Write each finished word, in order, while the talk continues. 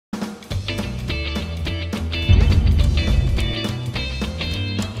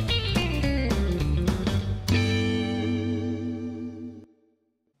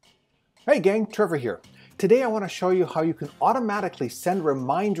Hey gang, Trevor here. Today I want to show you how you can automatically send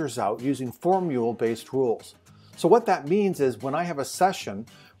reminders out using formMule based rules. So what that means is when I have a session,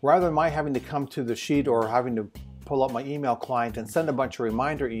 rather than my having to come to the sheet or having to pull up my email client and send a bunch of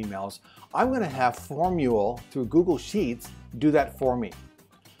reminder emails, I'm going to have formMule through Google Sheets do that for me.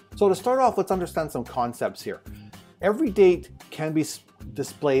 So to start off, let's understand some concepts here. Every date can be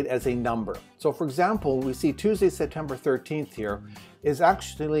displayed as a number. So for example, we see Tuesday, September 13th here is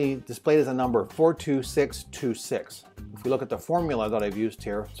actually displayed as a number 42626. If we look at the formula that I've used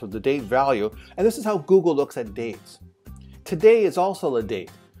here, so the date value, and this is how Google looks at dates. Today is also a date.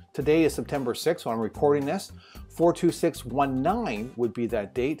 Today is September 6th when I'm recording this. 42619 would be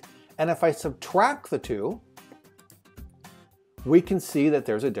that date. And if I subtract the two, we can see that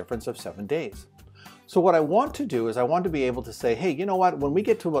there's a difference of 7 days. So what I want to do is I want to be able to say, hey, you know what, when we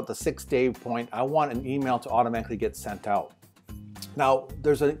get to about the 6-day point, I want an email to automatically get sent out. Now,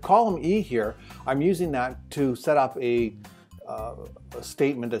 there's a column E here. I'm using that to set up a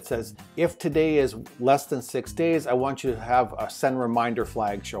statement that says, if today is less than 6 days, I want you to have a send reminder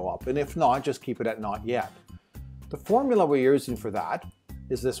flag show up. And if not, just keep it at not yet. The formula we're using for that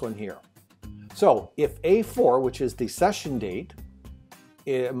is this one here. So if A4, which is the session date,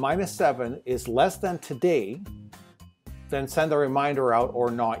 -7 is less than today, then send a reminder out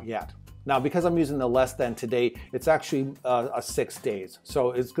or not yet. Now, because I'm using the less than today, it's actually 6 days. So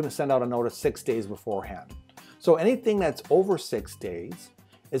it's going to send out a notice 6 days beforehand. So anything that's over 6 days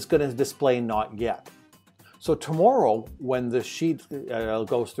is going to display not yet. So tomorrow, when the sheet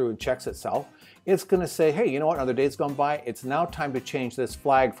goes through and checks itself, it's going to say, hey, you know what, another day's gone by. It's now time to change this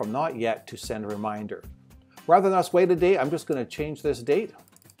flag from not yet to send reminder. Rather than us wait a day, I'm just going to change this date.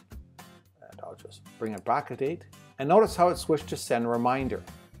 And I'll just bring it back a date. And notice how it switched to send reminder.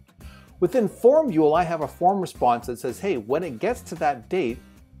 Within formMule, I have a form response that says, hey, when it gets to that date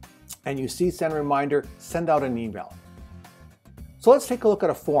and you see send reminder, send out an email. So let's take a look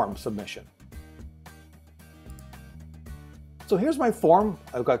at a form submission. So here's my form.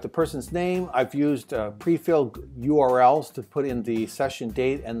 I've got the person's name. I've used pre-filled URLs to put in the session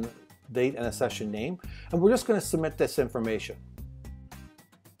date and a session name. And we're just going to submit this information.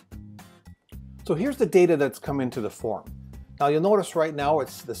 So here's the data that's come into the form. Now you'll notice right now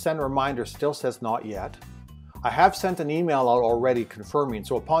it's the send reminder still says not yet. I have sent an email out already confirming.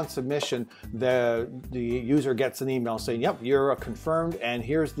 So upon submission, the user gets an email saying, yep, you're confirmed, and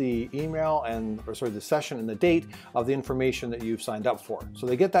here's the email the session and the date of the information that you've signed up for. So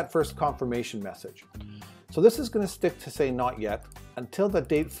they get that first confirmation message. So this is going to stick to say not yet until the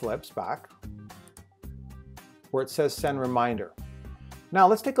date flips back where it says send reminder. Now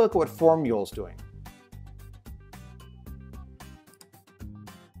let's take a look at what formMule is doing.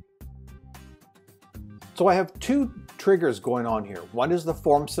 So I have two triggers going on here. One is the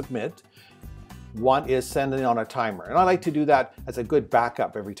form submit, one is sending on a timer. And I like to do that as a good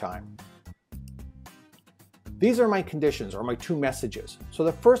backup every time. These are my conditions, or my two messages. So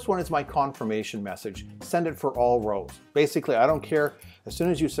the first one is my confirmation message. Send it for all rows. Basically, I don't care. As soon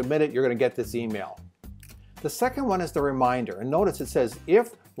as you submit it, you're going to get this email. The second one is the reminder. And notice it says,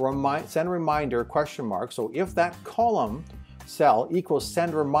 if send reminder, ? So if that column cell equals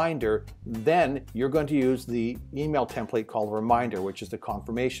send reminder, then you're going to use the email template called reminder, which is the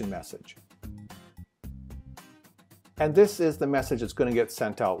confirmation message. And this is the message that's going to get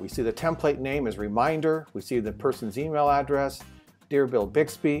sent out. We see the template name is reminder. We see the person's email address, Dear Bill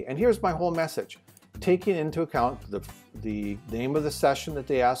Bixby, and here's my whole message, taking into account the name of the session that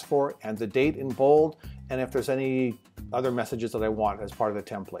they asked for and the date in bold, and if there's any other messages that I want as part of the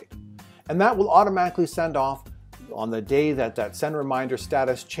template. And that will automatically send off on the day that that send reminder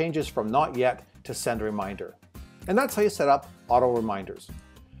status changes from not yet to send reminder. And that's how you set up auto reminders.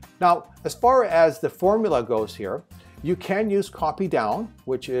 Now, as far as the formula goes here, you can use copy down,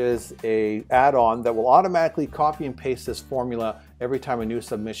 which is an add-on that will automatically copy and paste this formula every time a new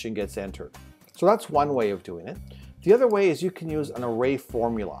submission gets entered. So that's one way of doing it. The other way is you can use an array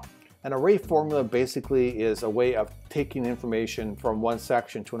formula. An array formula basically is a way of taking information from one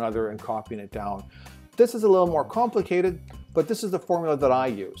section to another and copying it down. This is a little more complicated, but this is the formula that I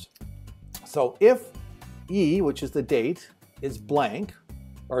use. So if E, which is the date, is blank,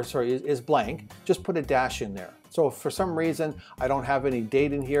 just put a dash in there. So if for some reason I don't have any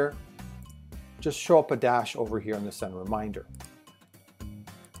date in here, just show up a dash over here in the send reminder.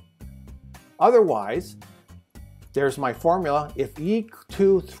 Otherwise, there's my formula, if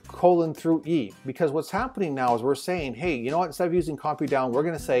E2 : through E, because what's happening now is we're saying, hey, you know what, instead of using copy down, we're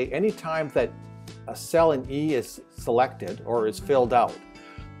going to say anytime that a cell in E is selected or is filled out,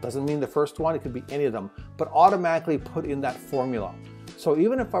 doesn't mean the first one, it could be any of them, but automatically put in that formula. So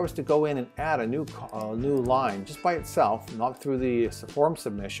even if I was to go in and add a new line just by itself, not through the form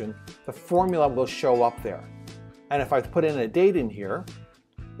submission, the formula will show up there. And if I put in a date in here,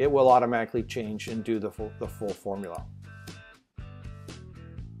 it will automatically change and do the full formula.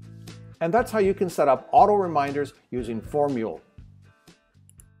 And that's how you can set up auto reminders using formMule.